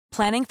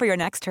Planning for your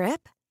next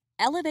trip?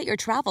 Elevate your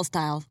travel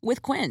style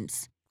with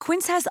Quince.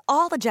 Quince has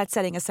all the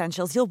jet-setting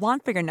essentials you'll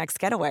want for your next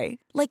getaway,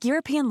 like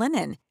European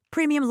linen,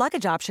 premium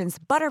luggage options,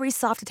 buttery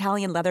soft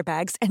Italian leather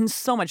bags, and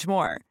so much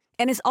more.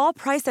 And is all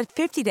priced at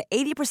 50 to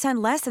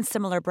 80% less than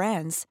similar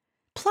brands.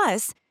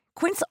 Plus,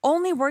 Quince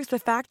only works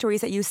with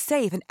factories that use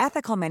safe and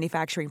ethical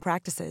manufacturing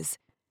practices.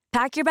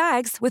 Pack your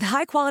bags with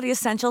high-quality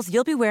essentials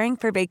you'll be wearing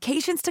for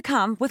vacations to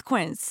come with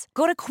Quince.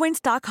 Go to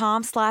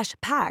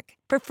quince.com/pack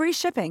for free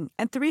shipping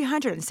and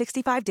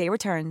 365-day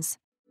returns.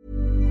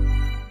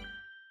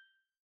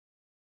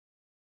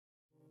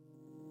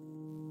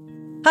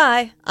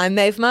 Hi, I'm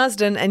Maeve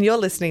Marsden and you're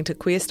listening to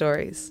Queer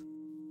Stories.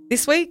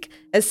 This week,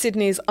 as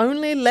Sydney's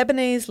only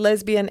Lebanese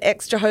lesbian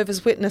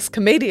ex-Jehovah's Witness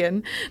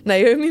comedian,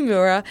 Naomi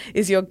Mourra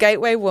is your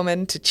gateway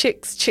woman to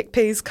chicks,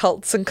 chickpeas,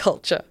 cults and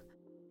culture.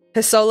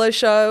 Her solo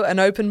show, An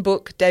Open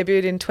Book,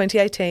 debuted in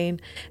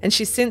 2018 and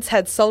she's since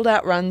had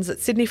sold-out runs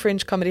at Sydney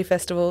Fringe Comedy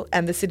Festival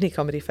and the Sydney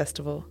Comedy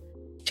Festival.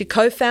 She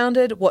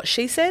co-founded What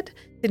She Said,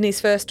 Sydney's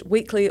first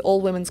weekly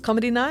all-women's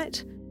comedy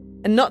night,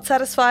 and not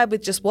satisfied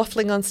with just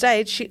waffling on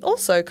stage, she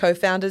also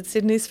co-founded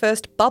Sydney's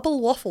first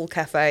Bubble Waffle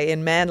Cafe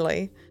in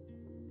Manly.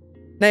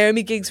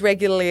 Naomi gigs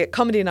regularly at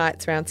comedy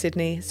nights around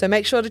Sydney, so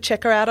make sure to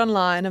check her out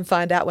online and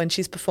find out when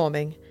she's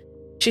performing.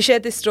 She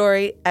shared this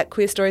story at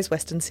Queer Stories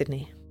Western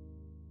Sydney.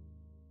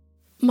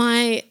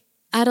 My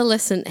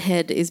adolescent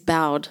head is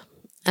bowed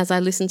as I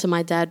listen to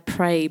my dad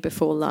pray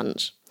before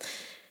lunch.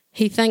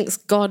 He thanks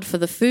God for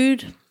the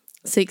food,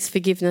 seeks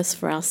forgiveness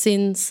for our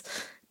sins,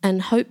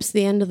 and hopes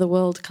the end of the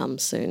world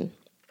comes soon.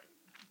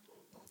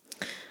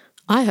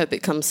 I hope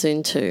it comes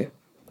soon too.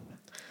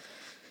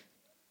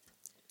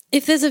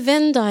 If there's a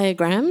Venn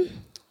diagram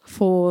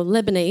for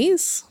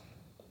Lebanese,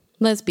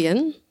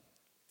 lesbian,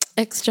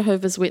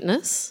 ex-Jehovah's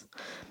Witness,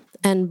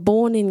 and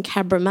born in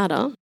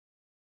Cabramatta,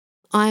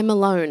 I'm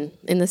alone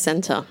in the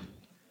centre.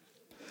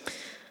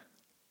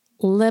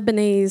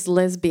 Lebanese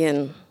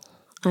lesbian.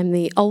 I'm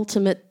the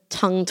ultimate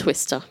tongue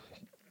twister.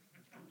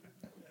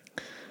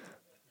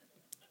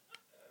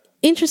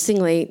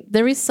 Interestingly,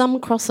 there is some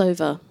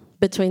crossover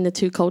between the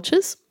two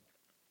cultures,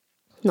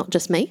 not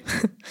just me.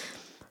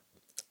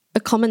 A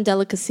common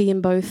delicacy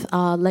in both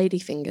are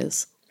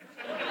ladyfingers.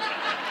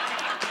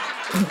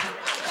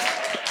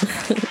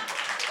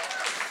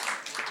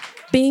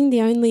 Being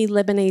the only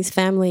Lebanese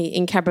family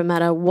in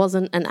Cabramatta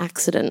wasn't an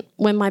accident.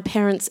 When my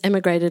parents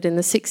emigrated in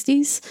the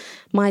 60s,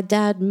 my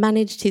dad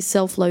managed his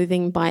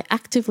self-loathing by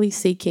actively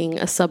seeking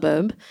a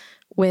suburb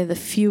where the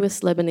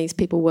fewest Lebanese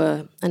people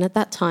were. And at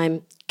that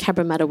time,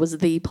 Cabramatta was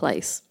the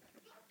place.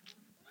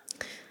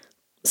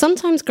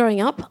 Sometimes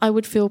growing up, I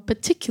would feel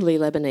particularly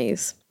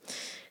Lebanese.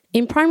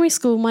 In primary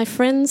school, my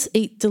friends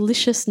eat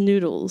delicious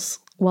noodles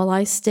while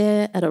I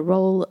stare at a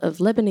roll of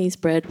Lebanese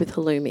bread with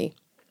halloumi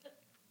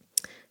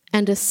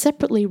and a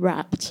separately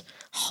wrapped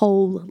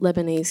whole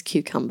Lebanese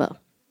cucumber.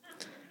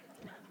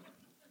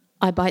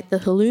 I bite the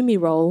halloumi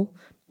roll,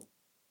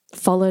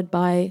 followed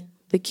by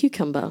the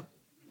cucumber,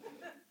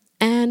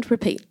 and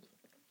repeat.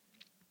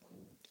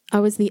 I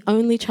was the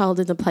only child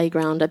in the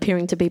playground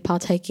appearing to be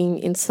partaking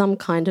in some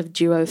kind of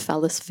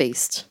duophallus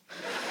feast.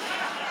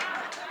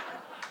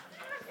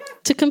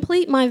 To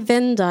complete my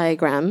Venn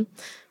diagram,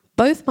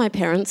 both my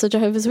parents are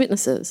Jehovah's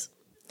Witnesses.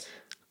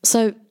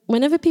 So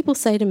whenever people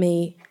say to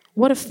me,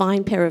 "What a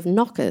fine pair of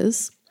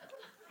knockers,"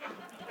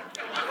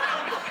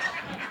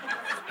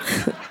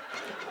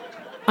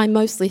 I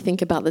mostly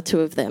think about the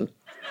two of them.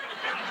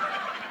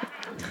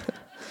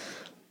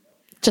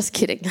 Just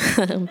kidding.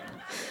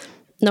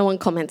 No one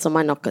comments on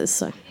my knockers,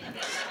 so.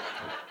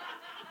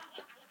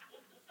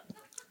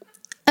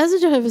 As a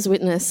Jehovah's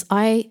Witness,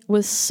 I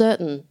was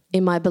certain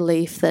in my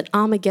belief that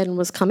Armageddon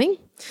was coming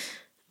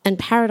and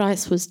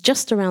paradise was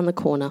just around the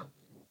corner.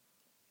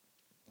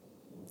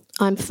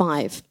 I'm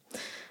 5.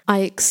 I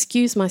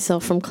excuse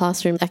myself from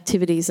classroom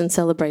activities and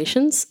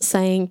celebrations,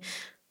 saying,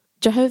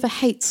 Jehovah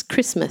hates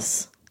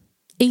Christmas,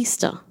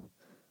 Easter,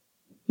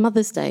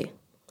 Mother's Day,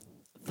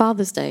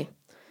 Father's Day,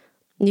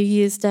 New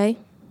Year's Day,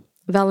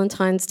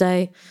 Valentine's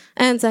Day,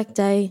 Anzac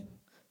Day,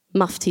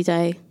 Mufti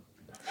Day,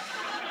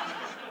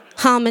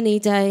 Harmony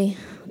Day,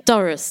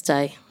 Doris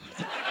Day.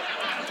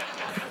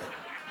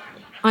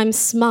 I'm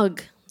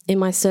smug in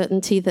my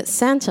certainty that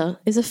Santa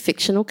is a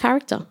fictional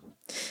character.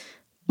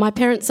 My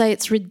parents say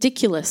it's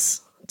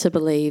ridiculous to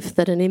believe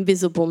that an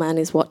invisible man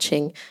is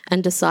watching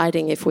and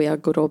deciding if we are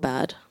good or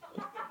bad.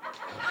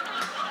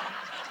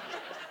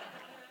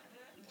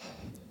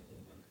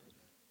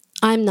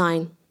 I'm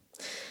 9.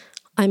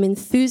 I'm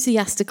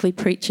enthusiastically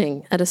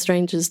preaching at a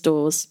stranger's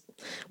doors,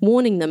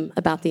 warning them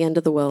about the end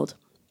of the world.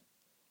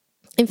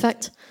 In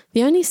fact,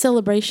 the only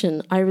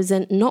celebration I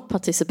resent not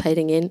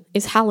participating in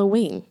is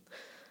Halloween.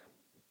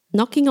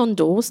 Knocking on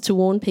doors to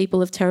warn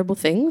people of terrible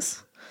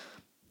things?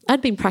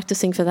 I'd been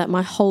practicing for that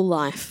my whole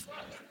life.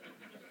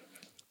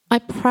 I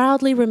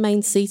proudly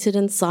remain seated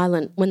and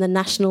silent when the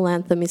national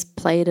anthem is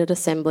played at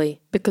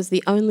assembly because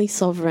the only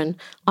sovereign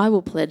I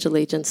will pledge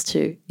allegiance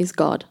to is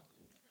God.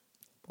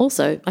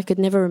 Also, I could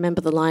never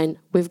remember the line,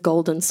 "with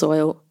golden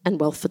soil and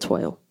wealth for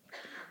toil."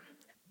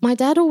 My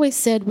dad always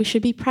said we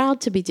should be proud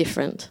to be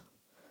different,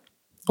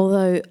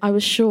 although I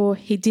was sure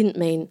he didn't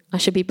mean I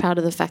should be proud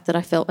of the fact that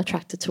I felt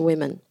attracted to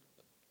women.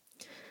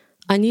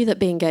 I knew that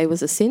being gay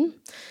was a sin,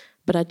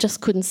 but I just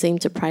couldn't seem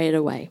to pray it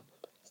away.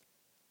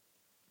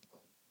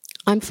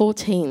 I'm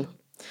 14.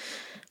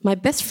 My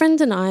best friend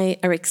and I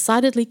are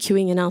excitedly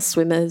queuing in our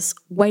swimmers,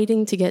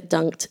 waiting to get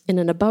dunked in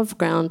an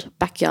above-ground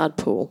backyard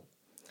pool.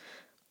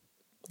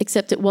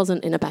 Except it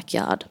wasn't in a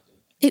backyard.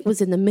 It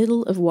was in the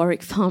middle of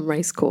Warwick Farm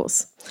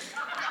Racecourse.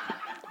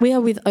 We are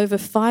with over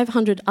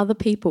 500 other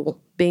people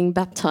being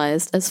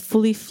baptised as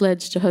fully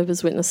fledged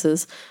Jehovah's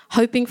Witnesses,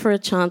 hoping for a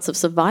chance of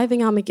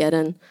surviving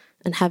Armageddon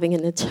and having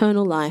an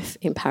eternal life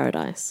in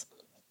paradise.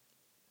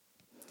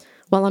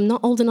 While I'm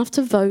not old enough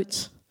to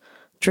vote,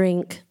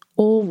 drink,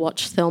 or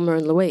watch Thelma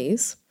and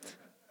Louise,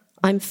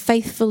 I'm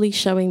faithfully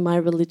showing my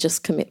religious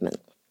commitment.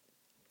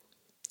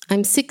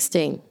 I'm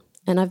 16,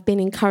 and I've been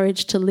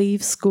encouraged to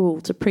leave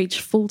school to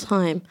preach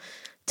full-time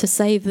to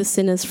save the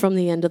sinners from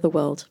the end of the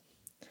world.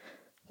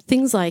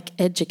 Things like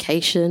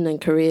education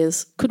and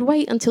careers could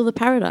wait until the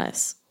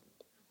paradise.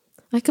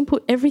 I can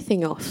put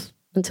everything off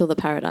until the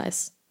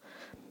paradise.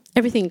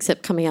 Everything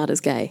except coming out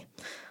as gay.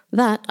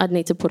 That I'd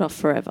need to put off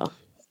forever.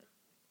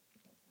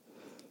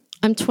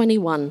 I'm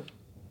 21.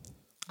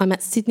 I'm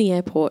at Sydney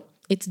Airport.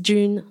 It's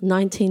June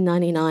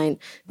 1999,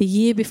 the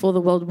year before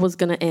the world was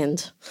going to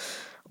end,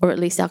 or at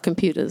least our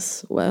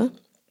computers were.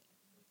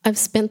 I've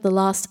spent the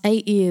last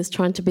 8 years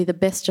trying to be the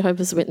best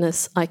Jehovah's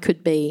Witness I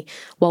could be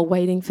while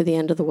waiting for the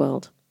end of the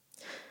world.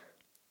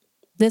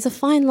 There's a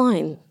fine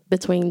line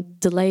between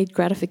delayed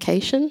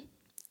gratification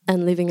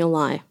and living a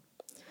lie.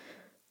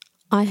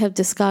 I have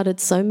discarded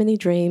so many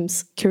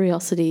dreams,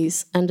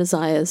 curiosities, and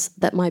desires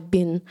that my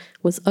bin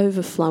was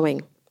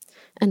overflowing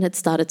and had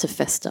started to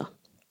fester.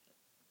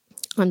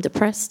 I'm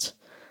depressed,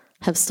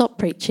 have stopped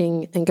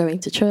preaching and going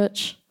to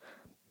church.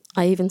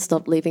 I even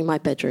stopped leaving my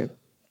bedroom.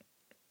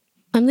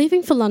 I'm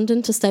leaving for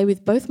London to stay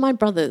with both my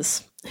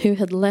brothers, who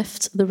had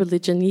left the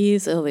religion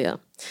years earlier.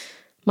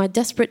 My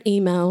desperate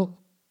email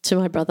to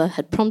my brother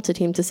had prompted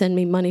him to send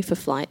me money for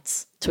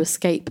flights to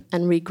escape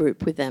and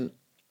regroup with them.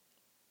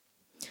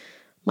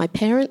 My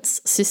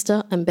parents,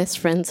 sister, and best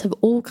friends have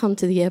all come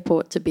to the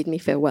airport to bid me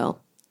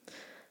farewell.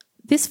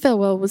 This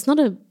farewell was not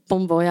a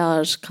bon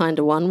voyage kind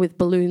of one with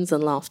balloons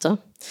and laughter.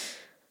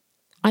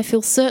 I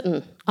feel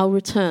certain I'll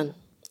return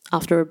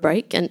after a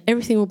break and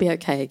everything will be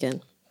okay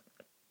again.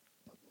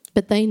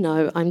 But they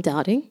know I'm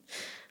doubting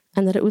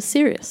and that it was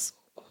serious.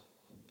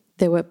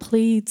 There were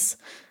pleads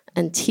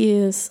and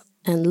tears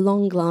and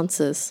long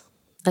glances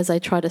as I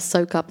try to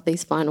soak up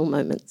these final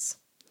moments.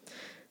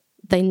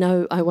 They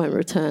know I won't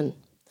return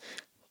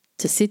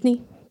to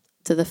Sydney,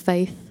 to the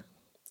faith,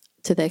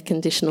 to their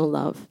conditional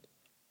love.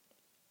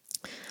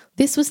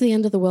 This was the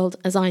end of the world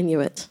as I knew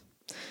it.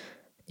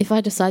 If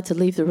I decide to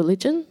leave the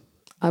religion,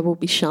 I will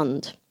be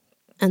shunned.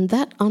 And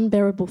that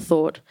unbearable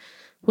thought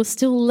was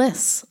still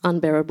less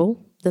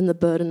unbearable than the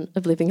burden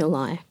of living a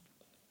lie.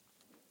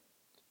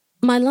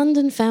 My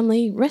London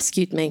family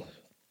rescued me.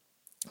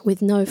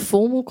 With no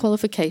formal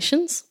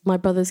qualifications, my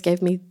brothers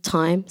gave me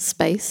time,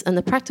 space, and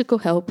the practical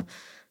help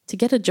to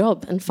get a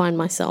job and find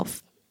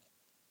myself.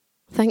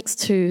 Thanks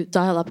to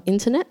dial-up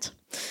internet,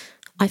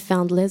 I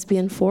found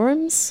lesbian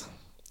forums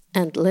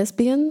and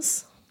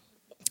lesbians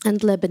and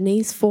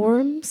Lebanese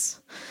forums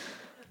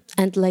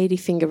and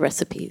ladyfinger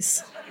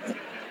recipes.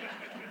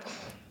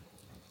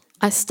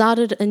 I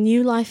started a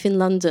new life in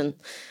London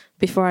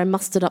before I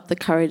mustered up the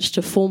courage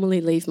to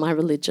formally leave my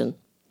religion.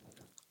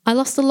 I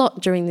lost a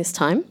lot during this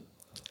time.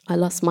 I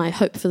lost my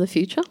hope for the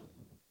future,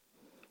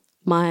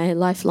 my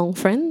lifelong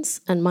friends,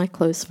 and my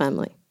close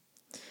family.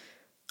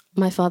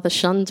 My father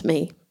shunned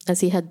me as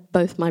he had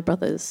both my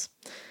brothers,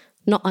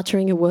 not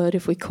uttering a word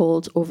if we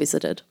called or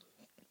visited.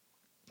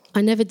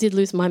 I never did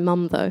lose my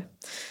mum, though.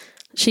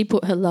 She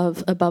put her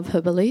love above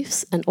her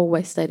beliefs and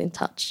always stayed in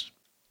touch.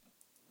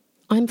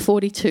 I'm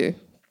 42.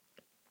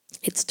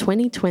 It's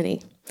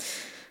 2020.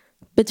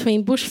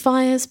 Between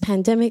bushfires,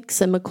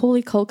 pandemics, and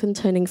Macaulay Culkin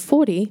turning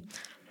 40,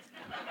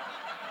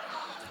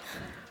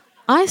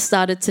 I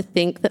started to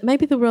think that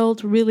maybe the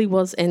world really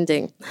was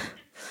ending.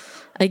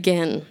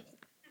 Again,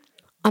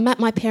 I'm at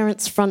my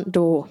parents' front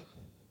door.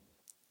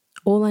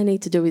 All I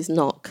need to do is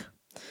knock.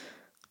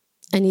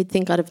 And you'd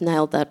think I'd have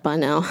nailed that by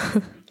now.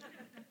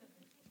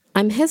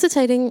 I'm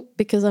hesitating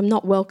because I'm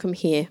not welcome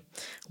here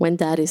when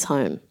Dad is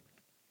home.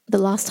 The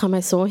last time I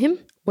saw him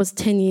was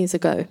 10 years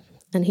ago,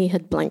 and he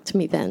had blanked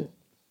me then.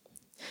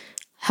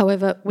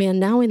 However, we are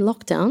now in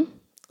lockdown,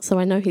 so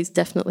I know he's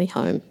definitely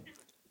home.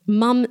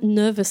 Mum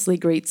nervously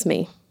greets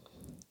me.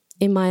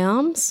 In my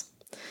arms,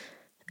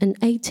 an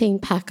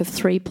 18-pack of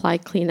 3-ply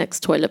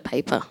Kleenex toilet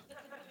paper.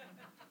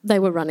 They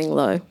were running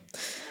low.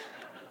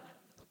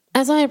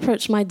 As I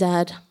approach my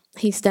dad,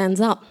 he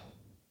stands up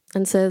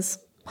and says,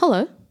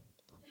 "Hello."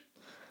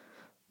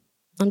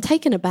 I'm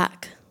taken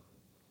aback.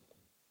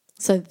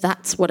 So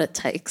that's what it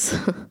takes.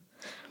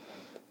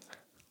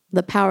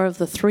 The power of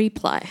the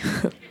 3-ply.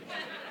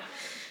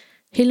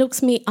 He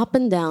looks me up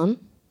and down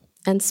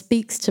and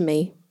speaks to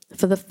me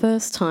for the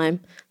first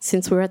time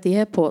since we were at the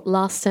airport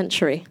last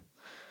century.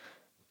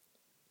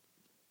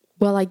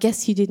 Well, I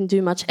guess you didn't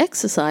do much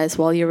exercise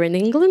while you were in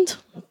England.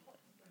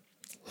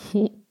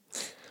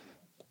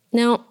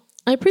 Now,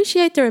 I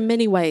appreciate there are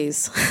many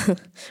ways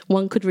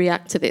one could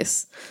react to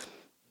this.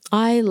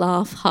 I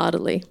laugh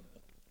heartily.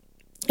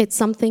 It's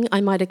something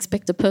I might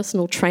expect a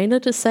personal trainer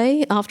to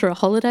say after a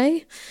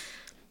holiday,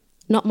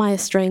 not my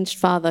estranged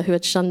father who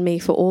had shunned me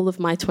for all of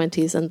my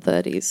 20s and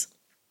 30s.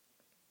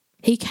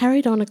 He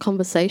carried on a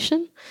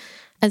conversation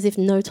as if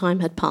no time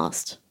had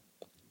passed.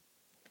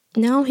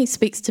 Now he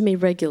speaks to me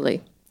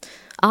regularly,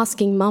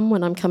 asking Mum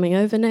when I'm coming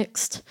over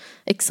next,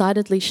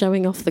 excitedly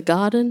showing off the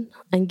garden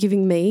and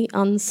giving me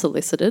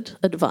unsolicited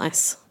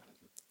advice.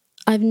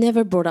 I've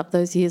never brought up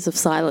those years of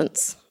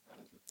silence.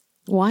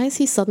 Why is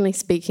he suddenly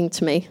speaking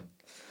to me?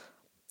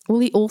 Will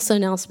he also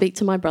now speak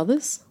to my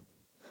brothers?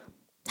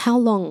 How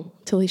long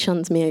till he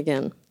shuns me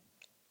again?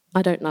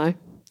 I don't know.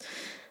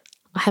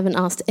 I haven't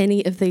asked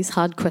any of these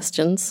hard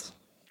questions.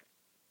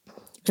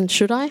 And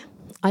should I?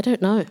 I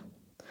don't know.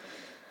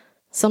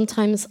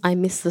 Sometimes I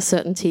miss the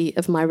certainty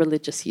of my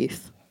religious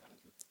youth.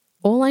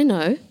 All I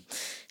know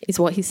is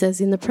what he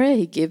says in the prayer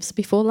he gives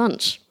before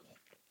lunch.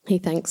 He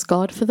thanks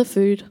God for the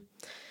food,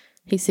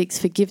 he seeks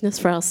forgiveness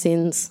for our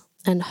sins,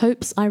 and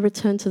hopes I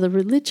return to the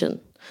religion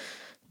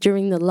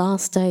during the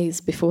last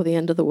days before the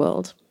end of the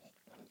world.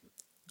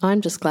 I'm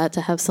just glad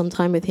to have some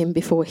time with him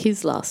before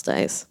his last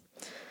days.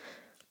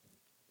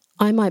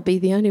 I might be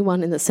the only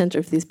one in the centre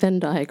of this Venn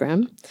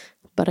diagram,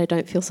 but I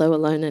don't feel so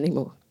alone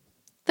anymore.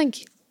 Thank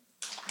you.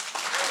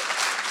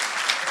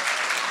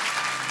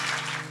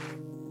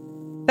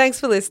 Thanks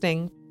for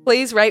listening.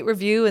 Please rate,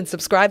 review and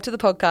subscribe to the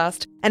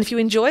podcast. And if you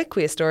enjoy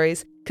Queer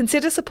Stories,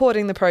 consider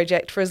supporting the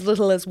project for as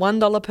little as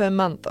 $1 per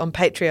month on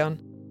Patreon.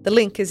 The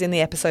link is in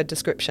the episode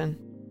description.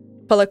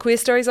 Follow Queer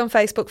Stories on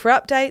Facebook for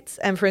updates,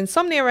 and for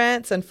insomnia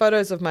rants and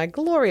photos of my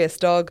glorious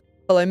dog,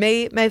 follow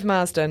me, Maeve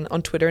Marsden,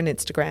 on Twitter and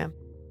Instagram.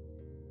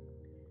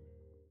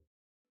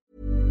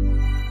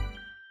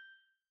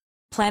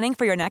 Planning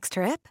for your next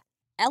trip?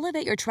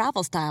 Elevate your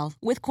travel style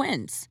with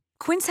Quince.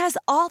 Quince has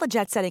all the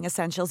jet-setting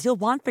essentials you'll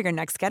want for your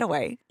next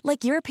getaway,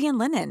 like European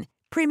linen,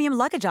 premium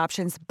luggage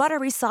options,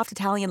 buttery soft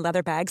Italian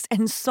leather bags,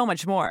 and so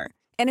much more.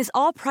 And is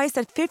all priced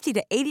at 50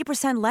 to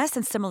 80% less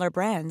than similar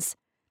brands.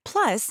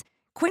 Plus,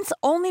 Quince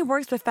only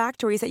works with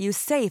factories that use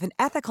safe and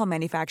ethical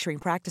manufacturing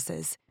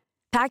practices.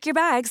 Pack your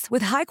bags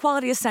with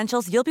high-quality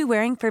essentials you'll be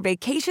wearing for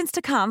vacations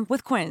to come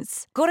with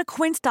Quince. Go to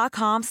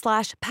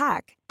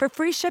quince.com/pack for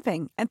free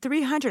shipping and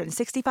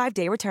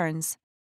 365-day returns.